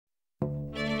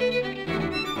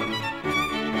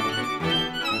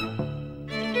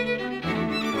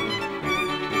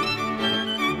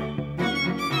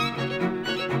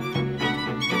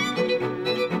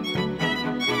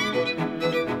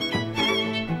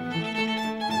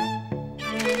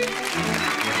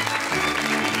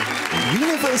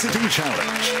University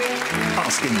Challenge.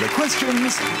 Asking the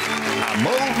questions,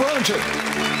 Amol Rajan.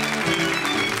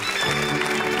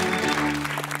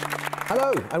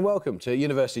 Hello and welcome to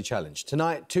University Challenge.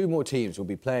 Tonight, two more teams will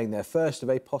be playing their first of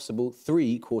a possible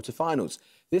 3 quarter-finals.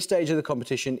 This stage of the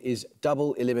competition is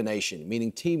double elimination,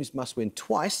 meaning teams must win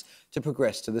twice to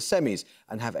progress to the semis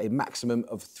and have a maximum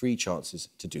of 3 chances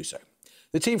to do so.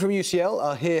 The team from UCL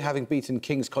are here having beaten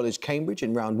King's College Cambridge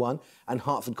in round 1 and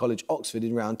Hertford College Oxford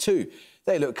in round 2.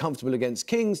 They look comfortable against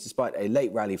King's despite a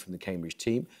late rally from the Cambridge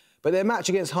team. But their match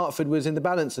against Hertford was in the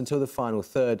balance until the final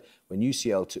third, when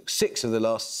UCL took 6 of the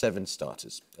last 7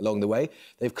 starters. Along the way,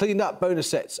 they've cleaned up bonus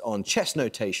sets on chess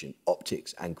notation,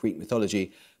 optics and Greek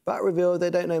mythology, but reveal they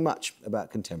don't know much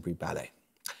about contemporary ballet.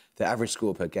 Their average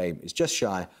score per game is just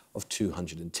shy of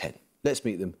 210. Let's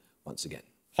meet them once again.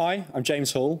 Hi, I'm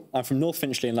James Hall. I'm from North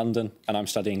Finchley in London and I'm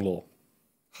studying law.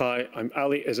 Hi, I'm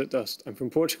Ali Izzet-Dust. I'm from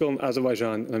Portugal and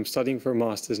Azerbaijan and I'm studying for a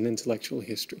Masters in Intellectual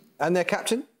History. And their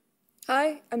captain?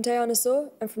 Hi, I'm Tayana Saw.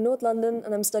 I'm from North London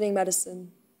and I'm studying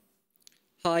medicine.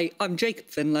 Hi, I'm Jacob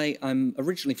Finlay. I'm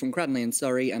originally from Cranley in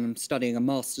Surrey and I'm studying a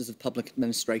Masters of Public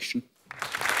Administration.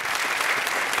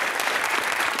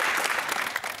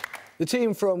 The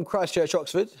team from Christchurch,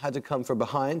 Oxford had to come from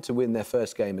behind to win their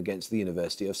first game against the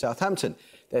University of Southampton.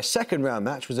 Their second round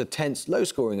match was a tense,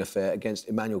 low-scoring affair against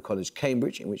Emmanuel College,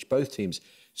 Cambridge, in which both teams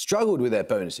struggled with their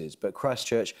bonuses, but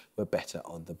Christchurch were better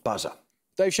on the buzzer.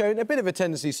 They've shown a bit of a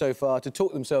tendency so far to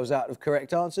talk themselves out of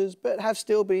correct answers, but have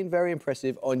still been very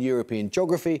impressive on European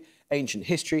geography, ancient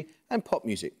history and pop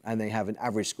music, and they have an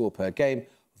average score per game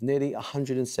of nearly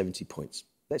 170 points.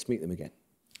 Let's meet them again.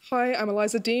 Hi, I'm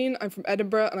Eliza Dean. I'm from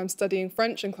Edinburgh and I'm studying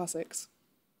French and Classics.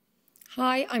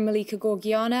 Hi, I'm Malika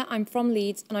Gorgiana. I'm from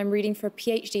Leeds and I'm reading for a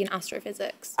PhD in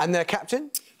astrophysics. And their captain?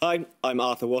 Hi, I'm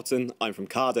Arthur Watson. I'm from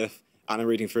Cardiff and I'm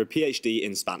reading for a PhD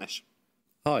in Spanish.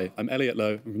 Hi, I'm Elliot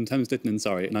Lowe. I'm from Thames Ditton in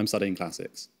Surrey and I'm studying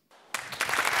classics.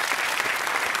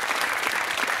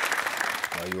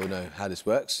 Well, you all know how this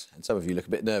works, and some of you look a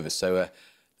bit nervous, so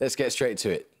let's get straight to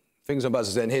it. Fingers on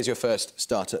buzzers then. Here's your first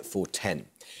starter for 10.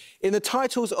 In the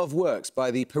titles of works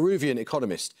by the Peruvian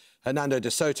economist Hernando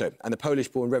de Soto and the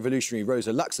Polish-born revolutionary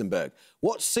Rosa Luxemburg,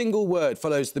 what single word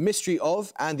follows the mystery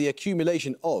of and the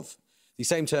accumulation of? The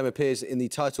same term appears in the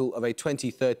title of a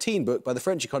 2013 book by the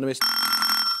French economist...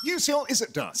 UCL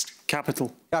Izzet-Dust.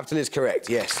 Capital. Capital is correct,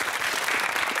 yes.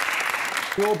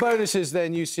 Your bonuses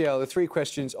then, UCL, the 3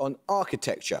 questions on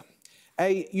architecture.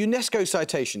 A UNESCO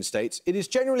citation states, it is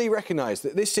generally recognised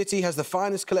that this city has the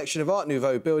finest collection of Art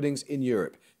Nouveau buildings in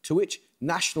Europe. To which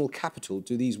national capital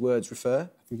do these words refer?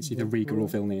 I think it's either Riga or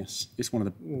Vilnius. It's one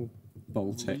of the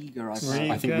Baltic. Riga,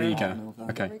 I think Riga.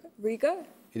 OK. Riga?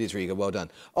 It is Riga, well done.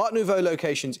 Art Nouveau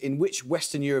locations in which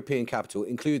Western European capital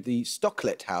include the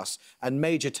Stocklet House and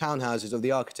major townhouses of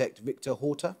the architect Victor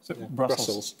Horta?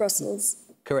 Brussels. Brussels.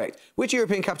 Correct. Which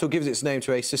European capital gives its name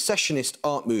to a secessionist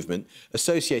art movement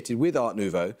associated with Art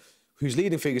Nouveau, whose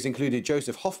leading figures included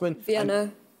Joseph Hoffman?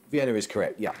 Vienna. Vienna is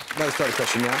correct, yeah. Another starter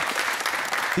question now.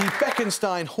 The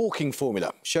Bekenstein-Hawking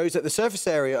formula shows that the surface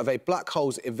area of a black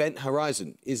hole's event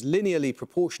horizon is linearly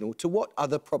proportional to what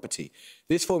other property?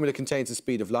 This formula contains the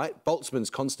speed of light, Boltzmann's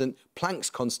constant, Planck's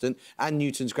constant and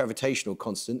Newton's gravitational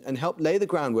constant, and helped lay the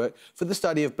groundwork for the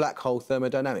study of black hole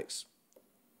thermodynamics.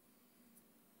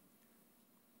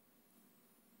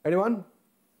 Anyone?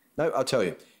 No, I'll tell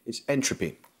you. It's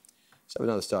entropy. Let's have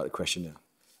another starter question now.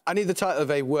 I need the title of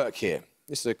a work here.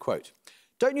 This is a quote.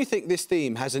 Don't you think this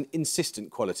theme has an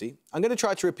insistent quality? I'm going to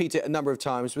try to repeat it a number of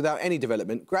times without any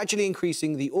development, gradually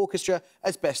increasing the orchestra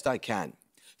as best I can.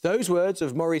 Those words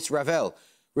of Maurice Ravel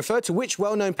refer to which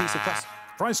well-known piece of classical...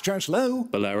 Christchurch Low.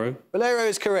 Bolero. Bolero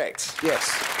is correct, yes.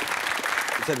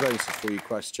 It's had bonuses for you,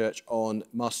 Christchurch, on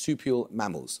marsupial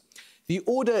mammals. The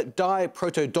order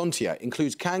Diprotodontia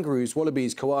includes kangaroos,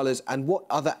 wallabies, koalas and what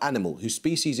other animal whose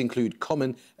species include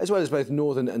common as well as both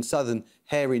northern and southern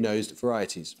hairy-nosed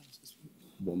varieties?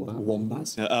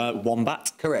 Wombat.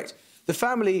 Wombat. Correct. The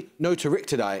family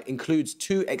Notorictidae includes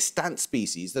 2 extant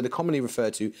species that are commonly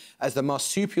referred to as the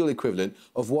marsupial equivalent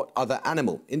of what other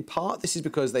animal? In part, this is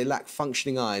because they lack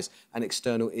functioning eyes and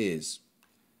external ears.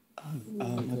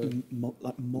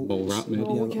 Mole rat, maybe.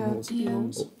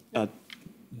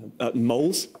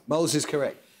 Moles. Moles is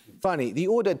correct. Finally, the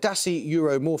order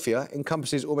Dasyuromorphia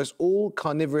encompasses almost all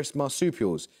carnivorous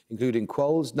marsupials, including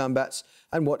quolls, numbats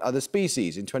and what other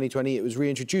species. In 2020, it was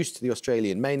reintroduced to the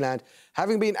Australian mainland,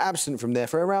 having been absent from there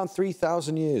for around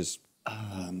 3,000 years.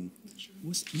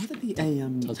 Would it be a...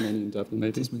 Tasmanian devil,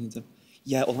 maybe? Tasmanian devil.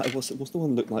 Yeah, or what's the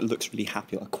one that looks really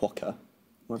happy, like a quokka?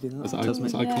 Might be that. Is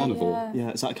that a carnivore?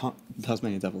 Yeah,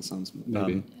 Tasmanian devil sounds...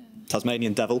 Maybe.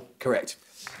 Tasmanian devil. Correct.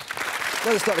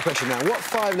 Let's start the question now. What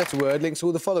five-letter word links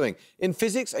all the following? In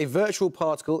physics, a virtual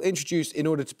particle introduced in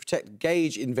order to protect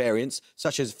gauge invariants,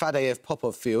 such as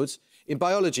Faddeev-Popov fields. In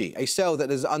biology, a cell that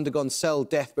has undergone cell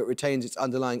death but retains its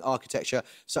underlying architecture,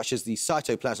 such as the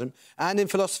cytoplasm. And in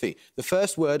philosophy, the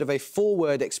first word of a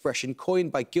four-word expression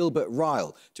coined by Gilbert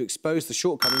Ryle to expose the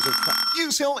shortcomings of...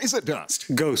 UCL is at dust.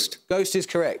 Ghost. Ghost is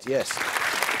correct, yes.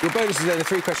 Your bonus is then the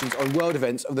three questions on world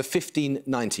events of the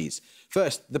 1590s.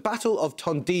 First, the Battle of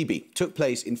Tondibi took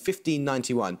place in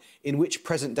 1591 in which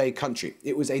present-day country?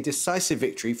 It was a decisive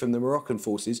victory from the Moroccan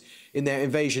forces in their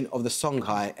invasion of the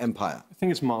Songhai Empire. I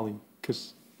think it's Mali,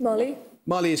 because... Mali.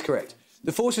 Mali is correct.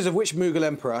 The forces of which Mughal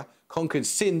emperor conquered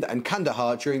Sindh and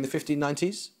Kandahar during the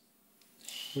 1590s?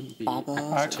 Wouldn't be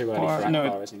Akbar. too early for no,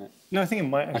 Akbar, isn't it? No, I think it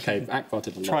might actually. Okay, Akbar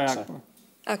did a lot. Try so- Akbar.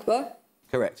 Akbar.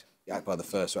 Correct. Akbar the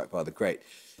First or Akbar the Great.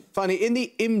 Finally, in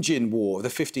the Imjin War of the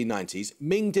 1590s,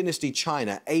 Ming Dynasty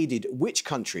China aided which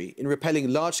country in repelling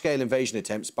large-scale invasion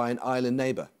attempts by an island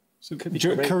neighbour? So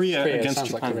Korea against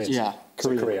sounds like Japan. Korea. Yeah.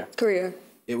 Korea. Korea.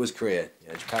 It was Korea.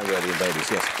 Yeah, Japan were the invaders,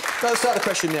 yes. Let's start the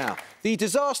question now. The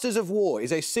Disasters of War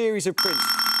is a series of prints...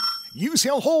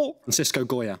 UCL Hall. Francisco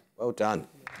Goya. Well done.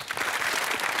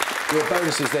 Your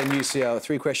bonuses then, UCL,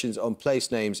 three questions on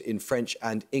place names in French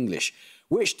and English.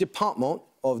 Which department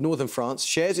of northern France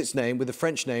shares its name with the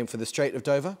French name for the Strait of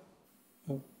Dover?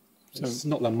 It's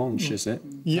not La Manche, is it?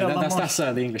 Yeah, No, La that's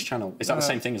the English Channel. Is that the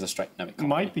same thing as a strait? No, it can't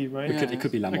Might be, right? It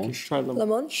could be La Okay, Manche. try La La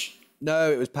Manche. No,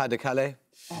 it was Pas de Calais.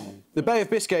 The Bay of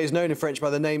Biscay is known in French by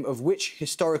the name of which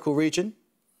historical region?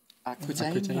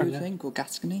 Aquitaine, I would think, or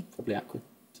Gascony. Probably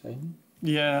Aquitaine.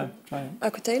 Yeah, try it.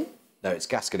 Aquitaine. No, it's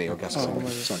Gascony or Gascony.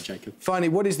 Sorry, Jacob. Finally,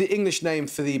 what is the English name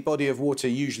for the body of water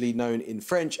usually known in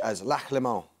French as Lac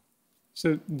Léman?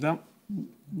 So that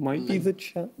might be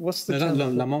the what's the No, channel?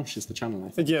 La Manche is the channel, I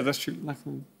think. Yeah, that's true. Like,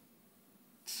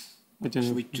 I don't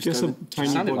know. we I just guess go a with- It tiny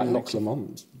sounded like body. Loch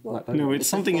Lomond. Like that. No, It's it's a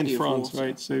something in body of France, water.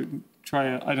 right? So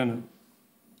try it. I don't know.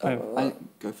 I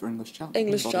go for English Channel.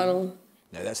 English Body. Channel.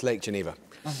 No, that's Lake Geneva.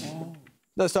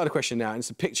 Let's start a question now, and it's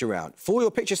a picture round. For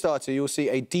your picture starter, you'll see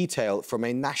a detail from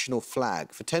a national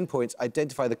flag. For 10 points,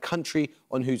 identify the country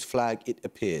on whose flag it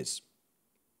appears.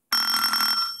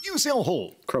 UCL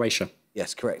Hall. Croatia.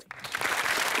 Yes, correct.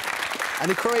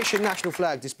 And the Croatian national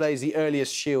flag displays the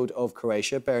earliest shield of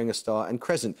Croatia, bearing a star and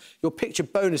crescent. Your picture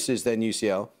bonuses, then,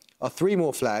 UCL, are three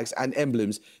more flags and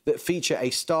emblems that feature a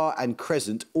star and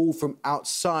crescent, all from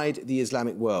outside the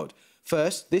Islamic world.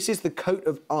 First, this is the coat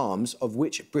of arms of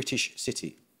which British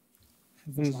city?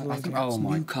 Oh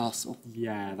my. Newcastle.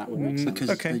 Yeah, that would make sense.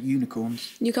 Because the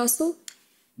unicorns. Newcastle.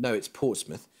 No, it's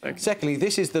Portsmouth. Secondly,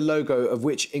 this is the logo of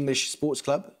which English sports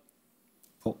club?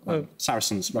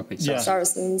 Saracens, rugby. Yeah.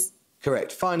 Saracens.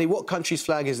 Correct. Finally, what country's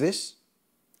flag is this?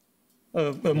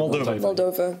 Moldova.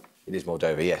 Moldova. It is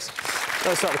Moldova, yes.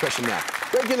 Let's start the question now.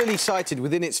 Regularly cited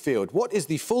within its field, what is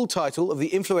the full title of the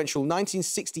influential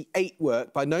 1968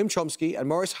 work by Noam Chomsky and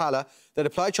Maurice Haller that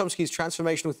applied Chomsky's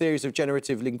transformational theories of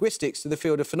generative linguistics to the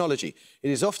field of phonology? It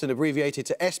is often abbreviated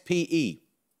to SPE.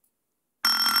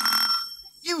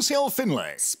 UCL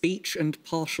Finlay. Speech and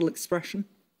partial expression.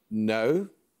 No.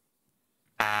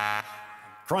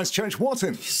 Christchurch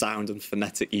Wharton. Sound and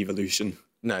phonetic evolution.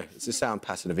 No, it's a sound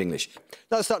pattern of English.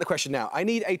 Now, let's start the question now. I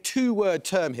need a two-word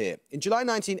term here. In July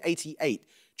 1988,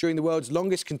 during the world's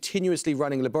longest continuously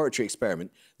running laboratory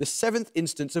experiment, the seventh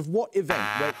instance of what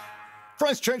event?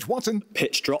 Christchurch Wharton.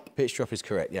 Pitch drop. Pitch drop is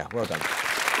correct, yeah, well done.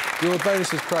 Your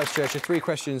bonus is Christchurch are three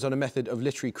questions on a method of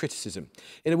literary criticism.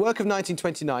 In a work of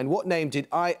 1929, what name did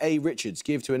I.A. Richards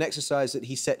give to an exercise that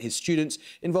he set his students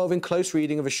involving close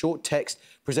reading of a short text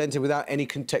presented without any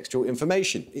contextual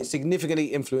information? It significantly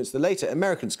influenced the later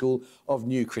American school of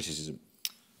new criticism.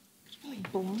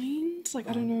 Like blind? Like,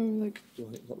 I don't know, like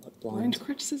blind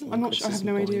criticism? I'm not sure, I have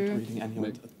no idea.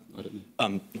 I don't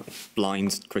know.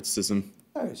 Blind criticism.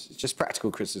 No, it's just practical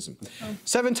criticism.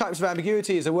 Seven Types of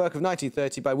Ambiguity is a work of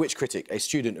 1930 by which critic? A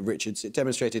student of Richards. It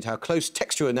demonstrated how close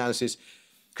textual analysis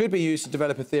could be used to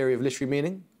develop a theory of literary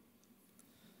meaning.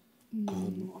 Not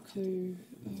a clue.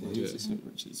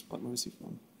 Richards, what was he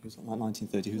from? He was like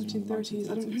 1930. Who's 1930s.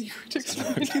 I don't know any critics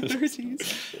from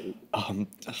 1930s.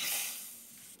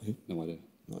 No idea.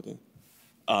 No idea.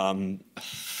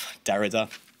 Derrida.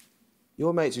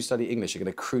 Your mates who study English are going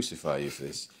to crucify you for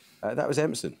this. That was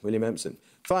Empson, William Empson.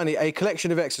 Finally, a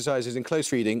collection of exercises in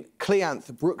close reading, Cleanth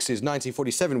Brooks's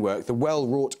 1947 work, The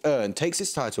Well-Wrought Urn, takes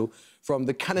its title from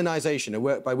The Canonisation, a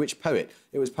work by which poet?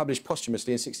 It was published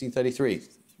posthumously in 1633.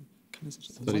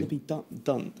 Would it be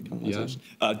Dunn?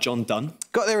 Yeah. John Donne.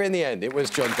 Got there in the end. It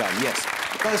was John Donne, yes.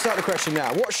 Let's start the question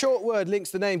now. What short word links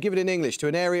the name given in English to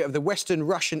an area of the Western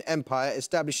Russian Empire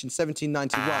established in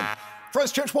 1791?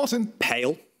 Christchurch Watson.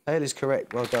 Pale. Pale is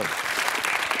correct. Well done.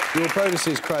 Your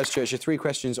bonuses, Christchurch, are 3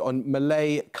 questions on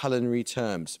Malay culinary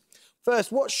terms.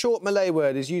 First, what short Malay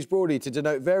word is used broadly to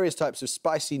denote various types of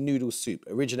spicy noodle soup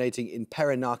originating in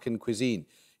Peranakan cuisine?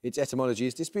 Its etymology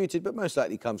is disputed, but most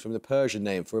likely comes from the Persian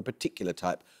name for a particular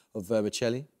type of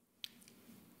vermicelli.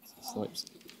 It's like...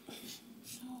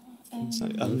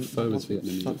 Pho is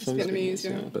Vietnamese. Vietnamese,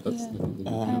 yeah. But that's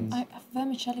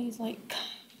Vermicelli is like,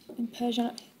 in Persian,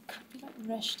 it could be like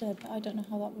reshta, but I don't know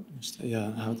how that would...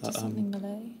 Yeah, how relate to that... something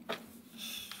Malay.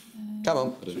 Come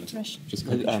on. Try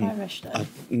reshta.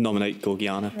 Nominate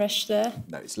Gorgiana. Reshta.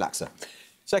 No, it's laksa.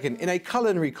 Second, in a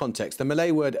culinary context, the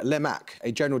Malay word lemak,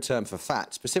 a general term for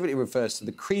fat, specifically refers to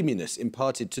the creaminess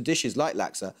imparted to dishes like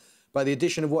laksa by the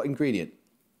addition of what ingredient?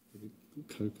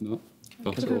 Coconut.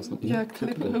 Butter or something. Yeah, can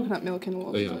they put coconut milk in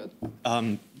water?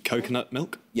 Coconut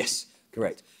milk? Yes,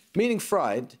 correct. Meaning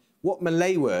fried, what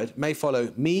Malay word may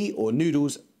follow mee or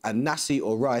noodles and nasi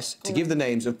or rice to give the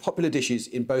names of popular dishes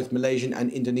in both Malaysian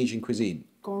and Indonesian cuisine?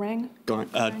 Goreng.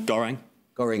 Goreng.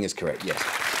 Goreng is correct, yes.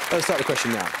 Let's start the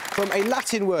question now. From a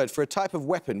Latin word for a type of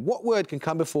weapon, what word can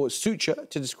come before suture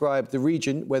to describe the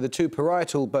region where the 2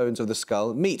 parietal bones of the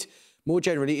skull meet? More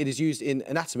generally, it is used in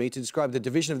anatomy to describe the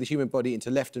division of the human body into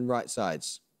left and right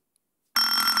sides.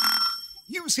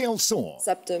 UCL saw.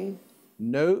 Septum.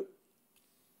 No.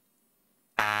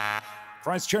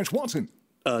 Christchurch Watson.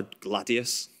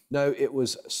 Gladius. No, it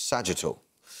was sagittal.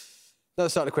 Now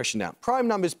let's start the question now. Prime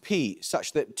numbers p,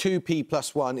 such that 2p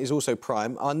plus 1 is also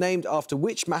prime, are named after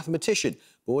which mathematician,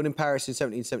 born in Paris in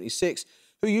 1776,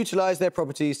 who utilised their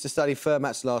properties to study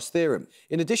Fermat's last theorem?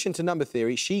 In addition to number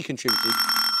theory, she contributed...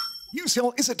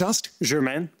 UCL, is it dust?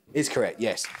 Germain. Is correct,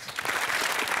 yes.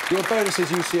 Your bonuses,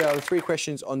 UCL, 3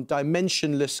 questions on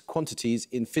dimensionless quantities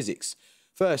in physics.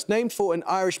 First, named for an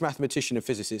Irish mathematician and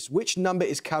physicist, which number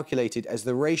is calculated as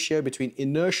the ratio between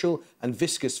inertial and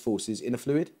viscous forces in a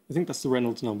fluid? I think that's the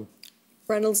Reynolds number.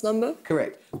 Reynolds number.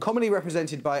 Correct. Commonly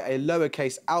represented by a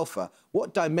lowercase alpha,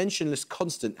 what dimensionless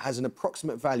constant has an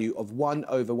approximate value of 1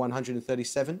 over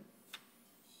 137?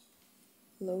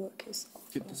 Lowercase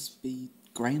alpha. Could this be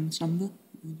Graham's number?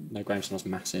 No, Graham's number's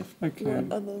massive. Okay.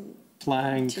 Planck.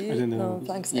 Planck. I don't know. No,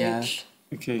 Planck's Yeah. H.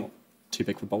 Okay. Too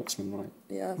big for Boltzmann, right?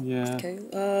 Yeah. Yeah. Okay.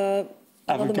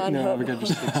 Another man.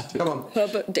 Come on.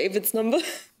 Herbert David's number.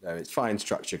 No, it's fine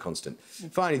structure constant.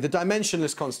 Finally, the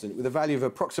dimensionless constant with a value of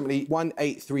approximately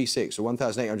 1836 or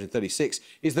 1836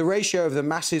 is the ratio of the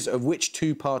masses of which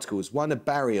 2 particles, one a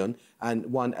baryon and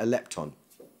one a lepton?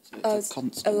 It's a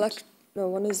constant. No,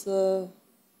 one is the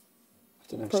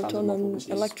proton and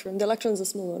electron. The electron's a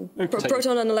small one.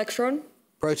 Proton and electron.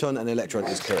 Proton and electron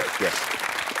is correct, yes.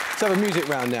 Let's have a music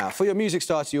round now. For your music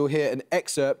starter, you'll hear an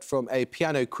excerpt from a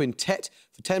piano quintet.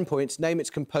 For 10 points, name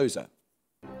its composer.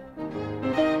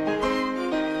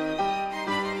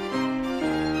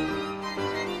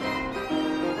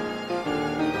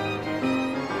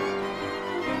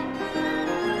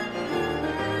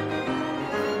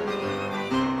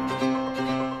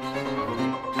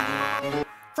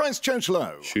 Christchurch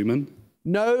Low. Schumann.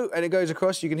 No, and it goes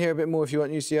across. You can hear a bit more if you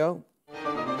want, UCL.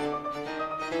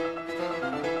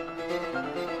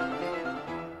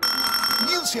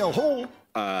 UCL Hall.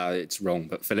 It's wrong,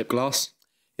 but Philip Glass.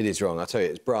 It is wrong, I'll tell you,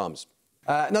 it's Brahms.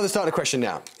 Another starter question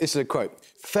now. This is a quote.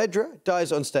 Phaedra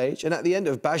dies on stage, and at the end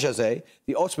of Bajazet,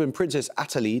 the Ottoman princess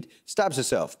Atalide stabs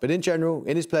herself. But in general,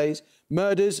 in his plays,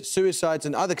 murders, suicides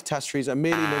and other catastrophes are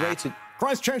merely narrated...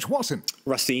 Christchurch Watson.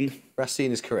 Racine.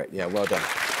 Racine is correct, yeah, well done.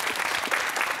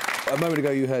 A moment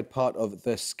ago, you heard part of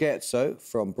the Scherzo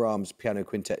from Brahms' piano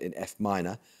quintet in F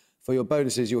minor. For your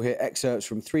bonuses, you'll hear excerpts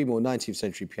from 3 more 19th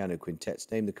century piano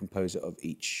quintets. Name the composer of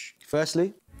each.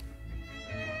 Firstly...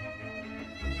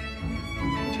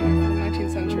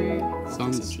 19th century.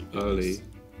 Sounds early,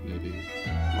 maybe.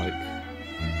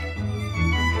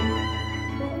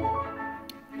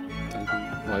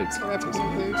 Sorry, I put some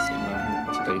clues.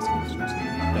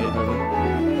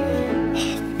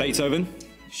 Beethoven.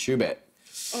 Schubert.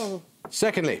 Oh.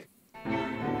 Secondly...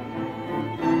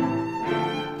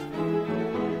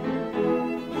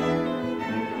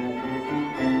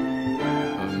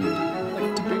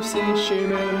 Debussy,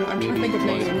 Schumann. I'm trying to think of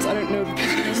names. I don't know.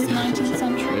 This is 19th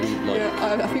century?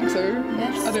 Yeah, I think so.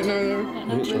 Yes. I don't know though.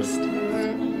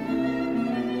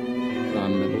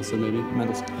 Mendelssohn, maybe?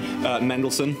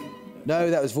 Mendelssohn. No,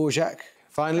 that was Dvorak.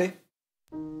 Finally...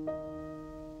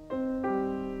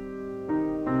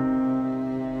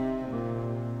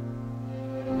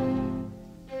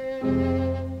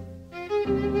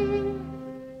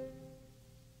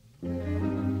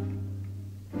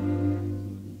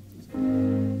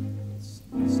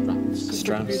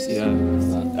 Strauss,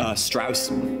 yeah. Strauss.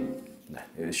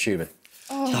 it was Schumann.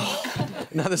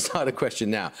 Another side of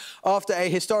question now. After a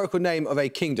historical name of a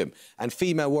kingdom and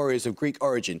female warriors of Greek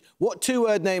origin, what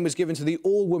two-word name was given to the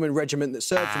all-woman regiment that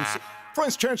served from...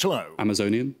 Christchurch Low.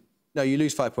 Amazonian. No, you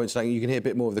lose 5 points. You can hear a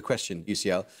bit more of the question,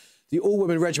 UCL. The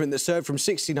all-woman regiment that served from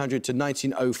 1600 to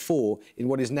 1904 in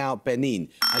what is now Benin,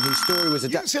 and whose story was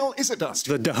adapted... UCL is at dust.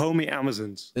 The Dahomey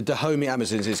Amazons. The Dahomey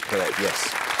Amazons is correct, yes.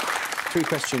 3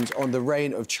 questions on the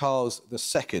reign of Charles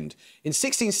II. In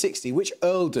 1660, which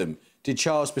earldom did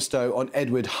Charles bestow on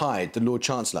Edward Hyde, the Lord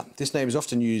Chancellor? This name is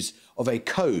often used of a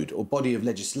code or body of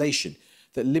legislation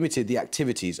that limited the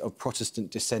activities of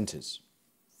Protestant dissenters.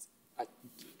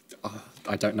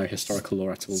 I don't know historical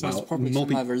law at all. So it's probably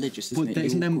somewhere religious, isn't it?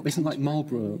 Isn't like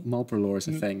Marlborough law is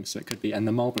a thing, so it could be, and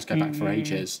the Marlboroughs go back for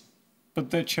ages. But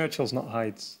the Churchill's not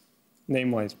Hyde's,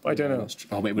 name-wise. I don't know.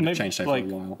 Oh, it would have changed over a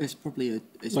while. It's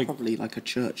probably like a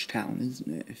church town,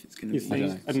 isn't it? If it's going to be,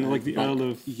 I don't know, like the Earl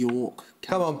of York,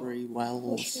 Canterbury,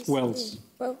 Wells. Wells.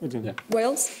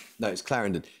 Wales? No, it's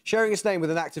Clarendon. Sharing its name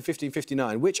with an Act of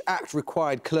 1559, which act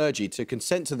required clergy to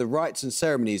consent to the rites and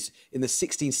ceremonies in the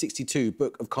 1662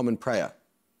 Book of Common Prayer?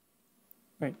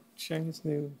 Right, sharing its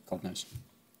name. God knows.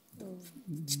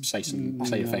 Say your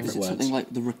favourite words. Something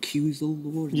like the recusal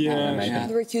law? Yeah.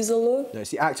 The recusal law? No,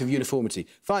 it's the Act of Uniformity.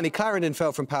 Finally, Clarendon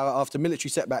fell from power after military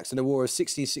setbacks in the War of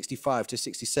 1665 to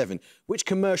 67. Which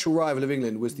commercial rival of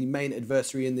England was the main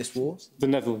adversary in this war? The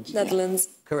Netherlands. Netherlands.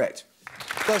 Correct.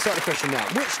 Let's start the question now.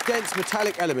 Which dense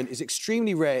metallic element is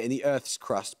extremely rare in the Earth's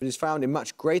crust, but is found in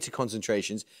much greater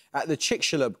concentrations at the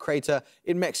Chicxulub crater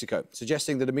in Mexico,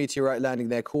 suggesting that a meteorite landing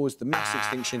there caused the mass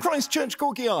extinction... Christchurch,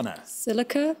 Gorgiana.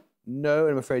 Silica? No,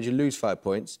 and I'm afraid you lose 5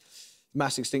 points.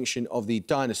 Mass extinction of the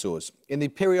dinosaurs. In the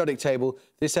periodic table,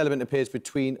 this element appears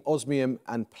between osmium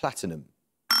and platinum.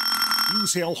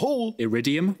 UCL Hall.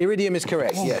 Iridium. Iridium is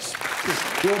correct, yes.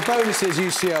 Your bonuses,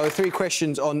 UCL, are 3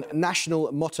 questions on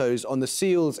national mottos on the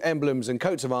seals, emblems and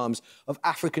coats of arms of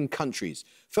African countries.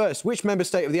 First, which member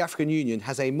state of the African Union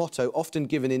has a motto often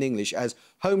given in English as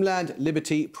Homeland,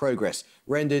 Liberty, Progress,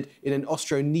 rendered in an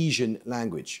Austronesian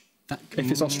language?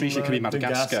 If it's Austronesian, it could be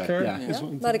Madagascar. Yeah.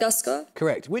 Madagascar?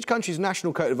 Correct. Which country's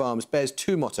national coat of arms bears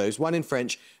 2 mottos, one in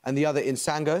French and the other in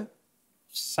Sango?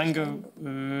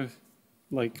 Sango,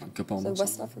 like... Gabon. So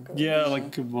West Africa. Yeah,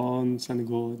 like Gabon,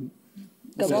 Senegal.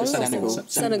 Gabon?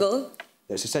 Senegal?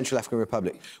 It's the Central African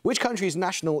Republic. Which country's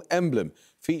national emblem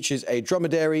features a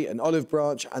dromedary, an olive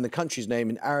branch, and the country's name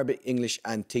in Arabic, English,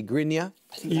 and Tigrinya?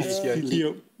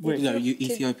 Ethiopia. Wait, no,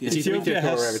 Ethiopia. It's either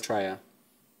Ethiopia or Eritrea.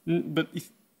 But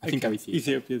I think go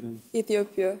Ethiopia then.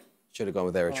 Ethiopia. Should have gone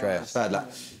with Eritrea. Bad luck.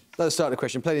 Let's start the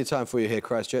question. Plenty of time for you here,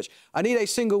 Christchurch. I need a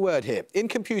single word here. In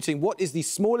computing, what is the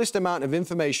smallest amount of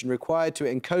information required to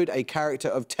encode a character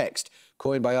of text?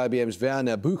 Coined by IBM's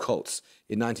Werner Buchholz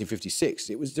in 1956.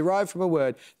 It was derived from a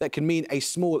word that can mean a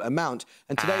small amount,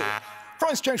 and today...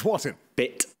 Christchurch Watson.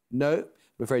 Bit. No,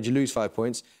 I'm afraid you lose 5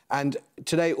 points. And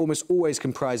today almost always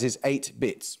comprises 8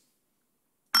 bits.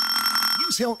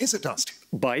 UCL is at dust.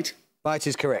 Byte. Byte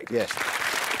is correct, yes.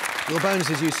 Your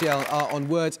bonuses, UCL, are on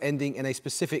words ending in a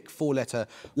specific 4-letter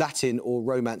Latin or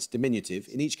Romance diminutive.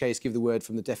 In each case, give the word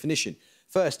from the definition.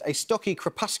 First, a stocky,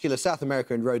 crepuscular South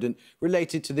American rodent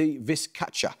related to the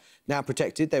Vizcacha. Now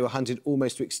protected, they were hunted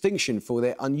almost to extinction for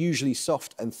their unusually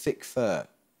soft and thick fur.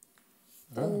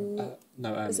 No,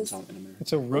 it's not in America.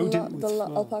 It's a rodent. The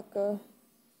alpaca.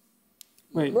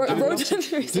 Wait, rodent?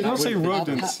 Did not say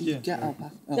rodents.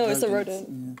 No, it's a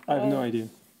rodent. I have no idea.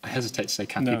 I hesitate to say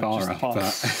capybara,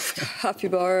 but...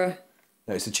 Capybara.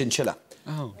 No, it's a chinchilla.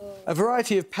 Oh. A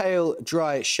variety of pale,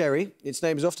 dry sherry. Its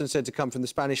name is often said to come from the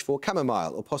Spanish for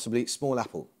chamomile or possibly small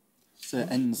apple. So it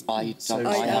ends by...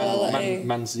 I-L-L-A.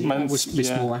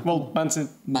 Manzanilla. Well,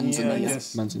 Manzanilla.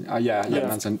 Yes.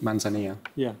 Manzanilla.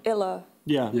 Yeah. Illa.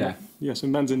 Yeah, so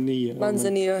manzanilla.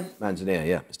 Manzanilla,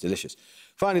 yeah, it's delicious.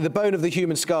 Finally, the bone of the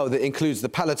human skull that includes the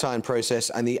palatine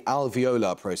process and the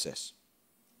alveolar process.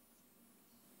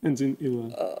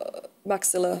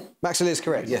 Maxilla. Maxilla is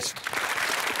correct, yes.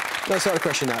 Let's start the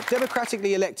question now.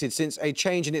 Democratically elected since a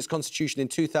change in its constitution in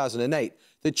 2008,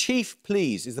 the Chief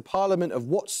Pleas is the Parliament of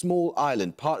what small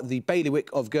island, part of the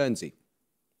bailiwick of Guernsey?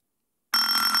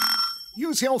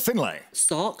 UCL Finlay.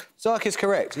 Sark. Sark is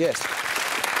correct, yes.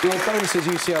 Your bonuses,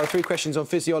 UCL, 3 questions on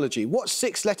physiology. What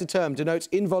 6-letter term denotes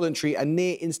involuntary and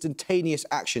near-instantaneous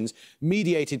actions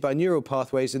mediated by neural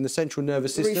pathways in the central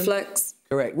nervous system? Reflex.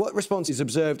 Correct. What response is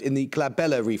observed in the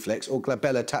glabella reflex or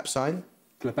glabella tap sign?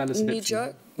 Glabella's Knee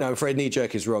jerk. No, I'm afraid knee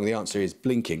jerk is wrong. The answer is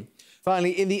blinking.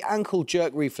 Finally, in the ankle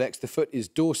jerk reflex, the foot is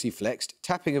dorsiflexed.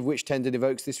 Tapping of which tendon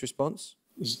evokes this response?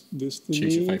 Is this the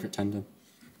Choose your knee? favourite tendon.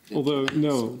 Although,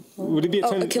 no. Would it be a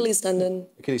tendon? Achilles tendon.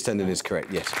 Achilles tendon is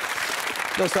correct, yes.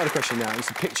 Let's start a question now. It's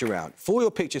a picture round. For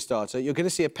your picture starter, you're going to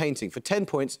see a painting. For 10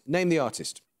 points, name the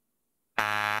artist.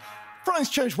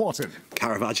 Christchurch Wharton.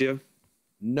 Caravaggio.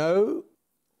 No.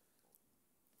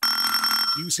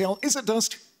 UCL is it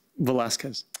dust?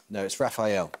 Velasquez. No, it's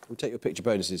Raphael. We'll take your picture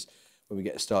bonuses when we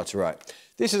get the starter right.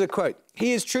 This is a quote.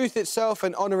 He is truth itself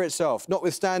and honour itself,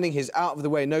 notwithstanding his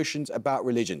out-of-the-way notions about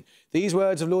religion. These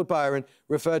words of Lord Byron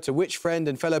refer to which friend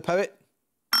and fellow poet?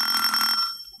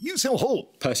 UCL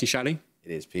Hall. Percy Shelley.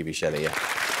 It is P.B. Shelley, yeah.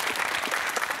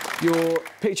 Your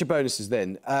picture bonuses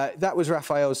then. That was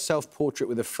Raphael's self-portrait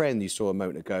with a friend you saw a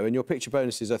moment ago, and your picture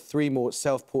bonuses are 3 more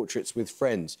self-portraits with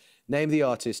friends. Name the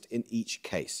artist in each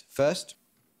case. First.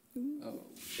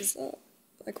 Is that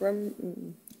like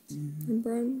Rembrandt?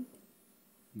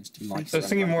 I was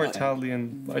thinking more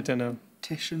Italian, but I don't know.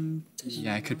 Titian.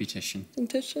 Yeah, it could be Titian.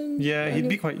 Titian? Yeah, he'd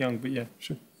be quite young, but yeah,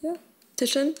 sure. Yeah.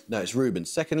 Titian? No, it's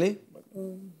Rubens. Secondly.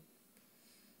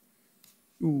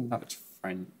 That was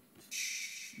French.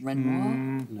 Renoir?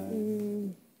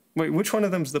 No. Wait, which one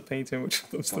of them's the painter? Which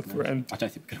of them's the friend? I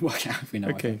don't think we can work out if we know.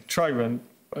 Okay, try Ren.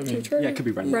 I mean, Yeah, it could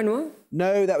be Renoir. Renoir?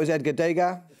 No, that was Edgar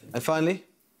Degas. And finally.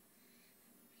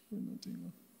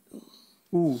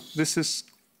 ooh, this is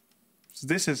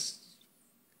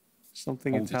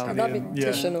something Old Italian. That'd be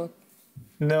Yeah. Titian or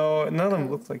No, none of them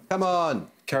look like Come on.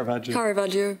 Caravaggio.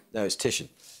 Caravaggio. No, it's Titian.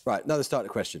 Right, another starter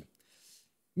question.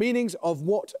 Meanings of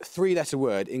what 3-letter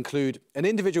word include an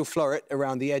individual floret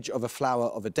around the edge of a flower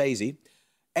of a daisy,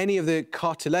 any of the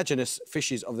cartilaginous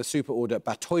fishes of the superorder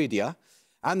Batoidea,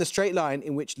 and the straight line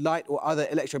in which light or other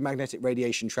electromagnetic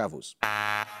radiation travels?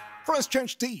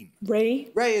 Christchurch Dean. Ray.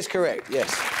 Ray is correct,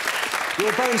 yes.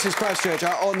 Your bonuses, Christchurch,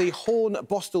 are on the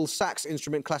Horn-Bostel-Sax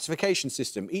instrument classification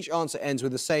system. Each answer ends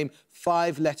with the same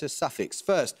 5-letter suffix.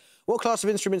 First, what class of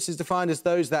instruments is defined as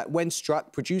those that, when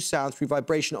struck, produce sound through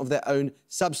vibration of their own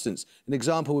substance? An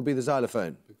example would be the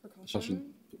xylophone. Percussion.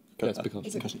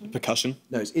 Percussion.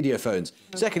 No, it's idiophones.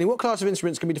 Secondly, what class of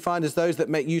instruments can be defined as those that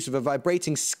make use of a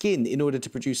vibrating skin in order to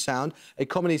produce sound? A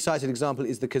commonly cited example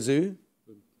is the kazoo.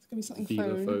 It's gonna be something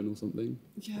phone. Velophone or something.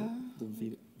 Yeah.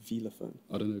 The Velophone.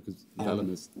 I don't know, because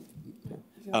vellum is...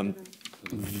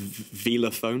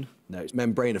 Velophone. No, it's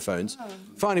membranophones.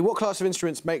 Finally, what class of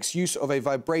instruments makes use of a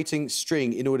vibrating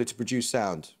string in order to produce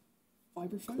sound?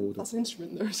 Vibraphone? That's an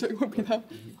instrument though, so it won't be that.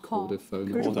 Cordophone.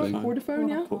 Cordophone,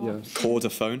 yeah? Yeah.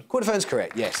 Cordophone. Quarterphone's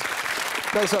correct, yes.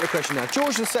 Let's start the question now.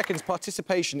 George II's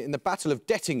participation in the Battle of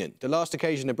Dettingen, the last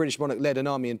occasion a British monarch led an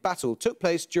army in battle, took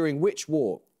place during which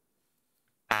war?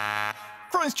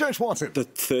 Christchurch Wharton. The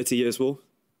 30 Years' War.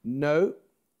 No.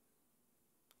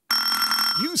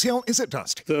 UCL is it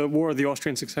dust? The War of the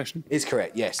Austrian Succession. Is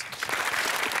correct, yes.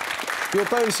 Your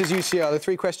bonuses, UCL, are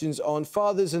 3 questions on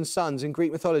fathers and sons in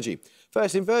Greek mythology.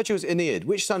 First, in Virgil's Aeneid,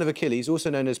 which son of Achilles, also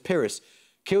known as Pyrrhus,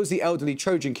 kills the elderly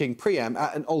Trojan king Priam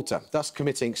at an altar, thus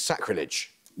committing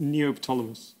sacrilege?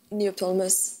 Neoptolemus.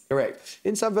 Neoptolemus. Correct.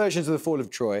 In some versions of the Fall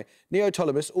of Troy,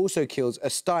 Neoptolemus also kills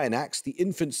Astyanax, the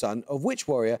infant son of which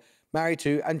warrior married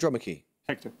to Andromache?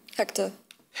 Hector. Hector.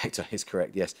 Hector is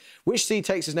correct, yes. Which sea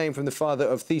takes its name from the father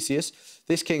of Theseus?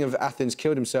 This king of Athens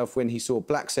killed himself when he saw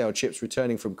black sailed ships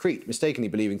returning from Crete, mistakenly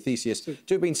believing Theseus to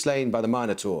have been slain by the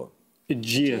Minotaur.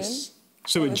 Aegeus.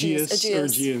 So Aegeus or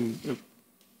Aegean.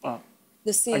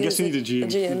 The sea I guess is we need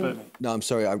Aegean. But... No, I'm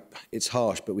sorry, it's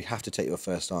harsh, but we have to take your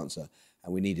first answer.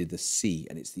 And we needed the sea,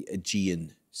 and it's the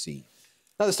Aegean Sea.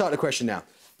 Another starter question now.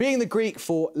 Being the Greek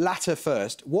for latter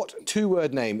first, what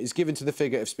 2-word name is given to the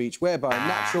figure of speech whereby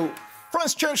natural...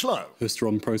 Christchurch Low.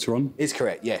 Hysteron, proteron. Is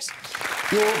correct, yes.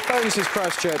 Your bonuses,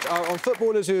 Christchurch, are on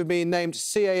footballers who have been named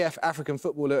CAF African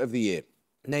Footballer of the Year.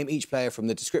 Name each player from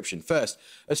the description. First,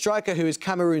 a striker who is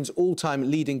Cameroon's all-time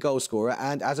leading goalscorer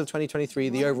and, as of 2023,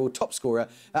 the overall top scorer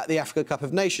at the Africa Cup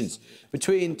of Nations.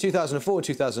 Between 2004 and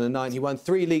 2009, he won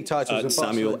 3 league titles with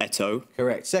Samuel Barcelona. Eto'o.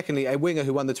 Correct. Secondly, a winger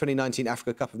who won the 2019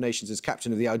 Africa Cup of Nations as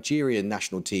captain of the Algerian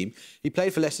national team. He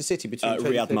played for Leicester City between...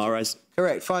 Riyad Mahrez.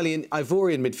 Correct. Finally, an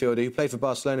Ivorian midfielder who played for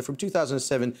Barcelona from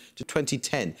 2007 to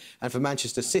 2010 and for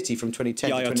Manchester City from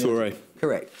 2010 Yaya to 2011. Toure.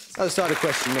 Correct. Let's start a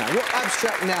question now. What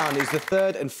abstract noun is the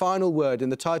 3rd and final word in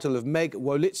the title of Meg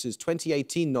Wolitzer's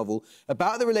 2018 novel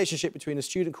about the relationship between a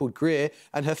student called Greer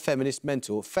and her feminist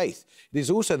mentor, Faith? It is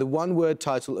also the 1-word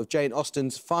title of Jane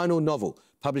Austen's final novel,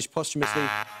 published posthumously...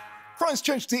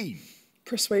 Christchurch Dean.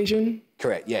 Persuasion.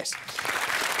 Correct, yes.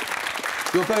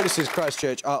 Your bonuses,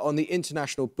 Christchurch, are on the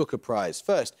International Booker Prize.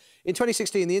 First, in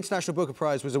 2016, the International Booker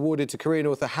Prize was awarded to Korean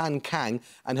author Han Kang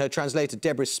and her translator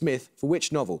Deborah Smith for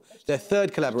which novel? Their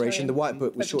third collaboration, The White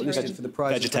Book, was shortlisted for the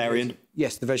prize. Vegetarian.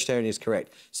 Yes, The Vegetarian is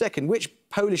correct. Second, which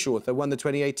Polish author won the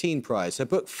 2018 prize? Her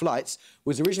book, Flights,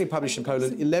 was originally published in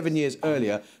Poland 11 years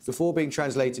earlier before being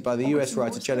translated by the US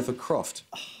writer Jennifer Croft.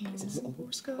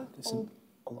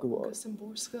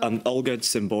 Olga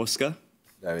Szymborska.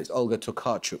 No, it's Olga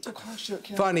Tokarczuk.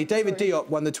 Tokarczuk, yeah. Finally, David Diop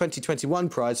won the 2021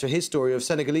 prize for his story of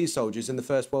Senegalese soldiers in the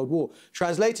First World War.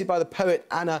 Translated by the poet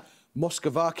Anna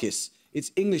Moskovakis,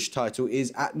 its English title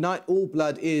is At Night All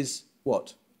Blood Is...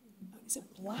 what? Is it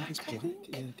black, I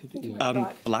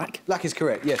think? Black. Black is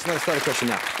correct, yes. Let's start the question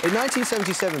now. A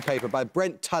 1977 paper by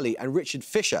Brent Tully and Richard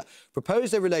Fisher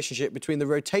proposed a relationship between the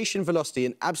rotation velocity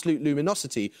and absolute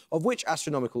luminosity of which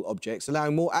astronomical objects,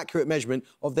 allowing more accurate measurement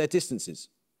of their distances.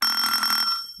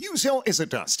 UCL is it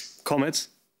dust? Comets.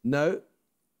 No.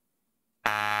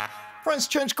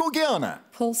 Christchurch, Gorgiana.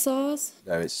 Pulsars.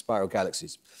 No, it's spiral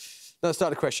galaxies. Now, let's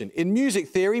start the question. In music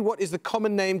theory, what is the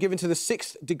common name given to the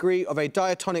 6th degree of a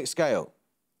diatonic scale?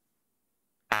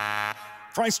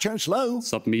 Christchurch, low.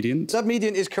 Submedian.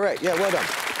 Submedian is correct. Yeah, well done.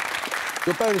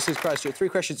 Your bonuses, Christchurch. 3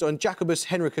 questions on Jacobus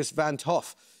Henricus van 't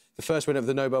Hoff, the first winner of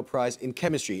the Nobel Prize in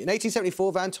Chemistry. In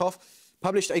 1874, van 't Hoff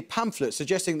published a pamphlet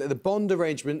suggesting that the bond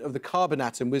arrangement of the carbon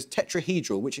atom was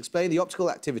tetrahedral, which explained the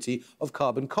optical activity of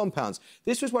carbon compounds.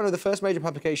 This was one of the first major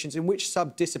publications in which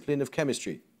sub-discipline of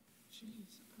chemistry?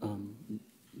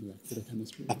 Molecular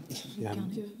chemistry.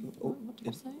 What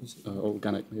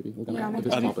Organic, maybe.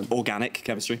 Organic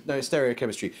chemistry. No, it's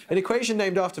stereochemistry. An equation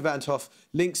named after van 't Hoff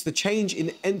links the change in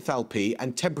enthalpy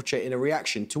and temperature in a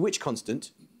reaction to which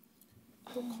constant?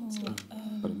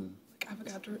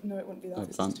 Avogadro? No, it wouldn't be that.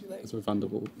 It's too late. Van der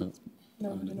Waals.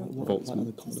 No, I don't know.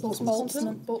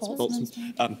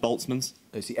 Boltzmann's.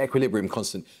 It's the equilibrium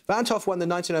constant. Van 't Hoff won the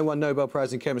 1901 Nobel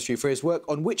Prize in Chemistry for his work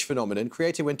on which phenomenon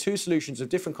created when two solutions of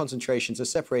different concentrations are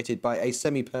separated by a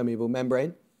semi-permeable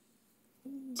membrane?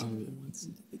 It's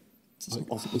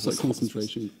like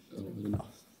concentration. I don't know.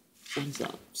 What is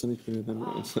that? Semi-permeable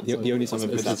membrane. The only time I've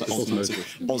heard that is osmosis.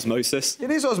 Osmosis.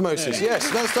 It is osmosis, yes.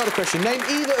 Let's start a question. Name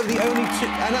either of the only two...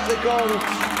 And at the goal,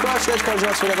 Christchurch College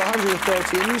Oxford have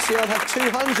 130 and UCL have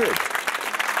 200.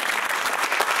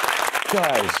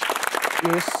 Guys, you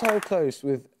were so close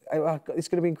with... It's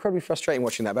going to be incredibly frustrating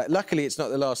watching that, but luckily it's not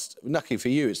the last... Lucky for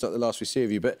you, it's not the last we see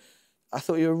of you, but I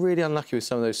thought you were really unlucky with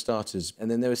some of those starters.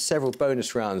 And then there were several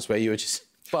bonus rounds where you were just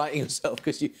fighting yourself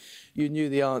because you knew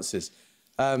the answers.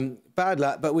 Bad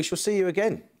luck, but we shall see you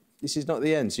again. This is not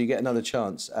the end, so you get another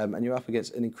chance, and you're up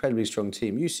against an incredibly strong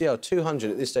team. UCL 200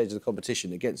 at this stage of the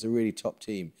competition against a really top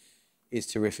team is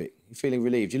terrific. You're feeling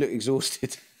relieved. You look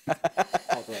exhausted.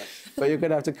 But you're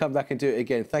going to have to come back and do it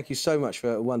again. Thank you so much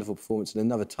for a wonderful performance and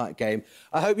another tight game.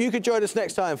 I hope you could join us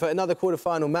next time for another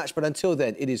quarter-final match, but until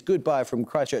then, it is goodbye from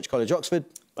Christchurch College Oxford.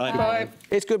 Bye. Bye.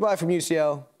 It's goodbye from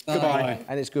UCL. Bye. Goodbye.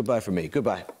 And it's goodbye from me.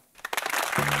 Goodbye.